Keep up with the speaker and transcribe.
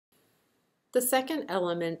The second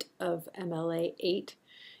element of MLA 8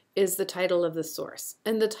 is the title of the source.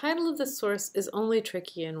 And the title of the source is only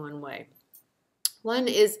tricky in one way. One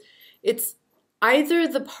is it's either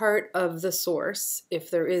the part of the source,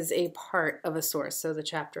 if there is a part of a source, so the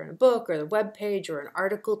chapter in a book or the web page or an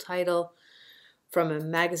article title from a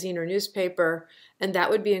magazine or newspaper, and that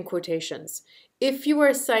would be in quotations. If you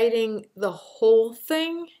are citing the whole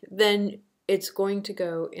thing, then it's going to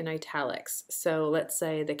go in italics. So let's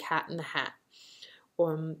say The Cat in the Hat.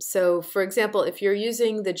 So for example, if you're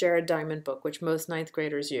using the Jared Diamond book, which most ninth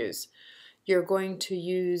graders use, you're going to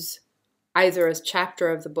use either a chapter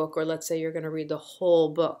of the book, or let's say you're going to read the whole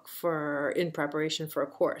book in preparation for a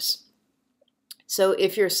course. So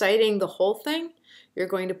if you're citing the whole thing, you're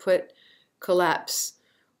going to put collapse,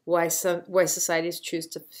 why societies choose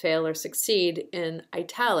to fail or succeed, in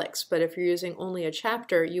italics. But if you're using only a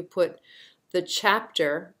chapter, you put the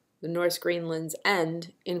chapter, the Norse Greenland's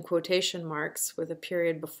end, in quotation marks with a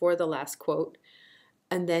period before the last quote,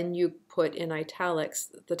 and then you put in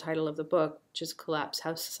italics the title of the book, which is Collapse,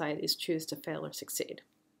 How Societies Choose to Fail or Succeed.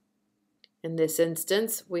 In this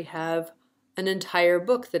instance, we have an entire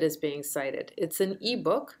book that is being cited. It's an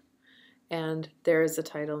e-book, and there is the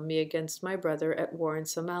title, Me Against My Brother at War in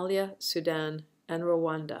Somalia, Sudan, and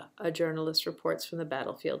Rwanda, a journalist reports from the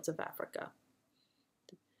battlefields of Africa.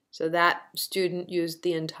 So that student used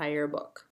the entire book.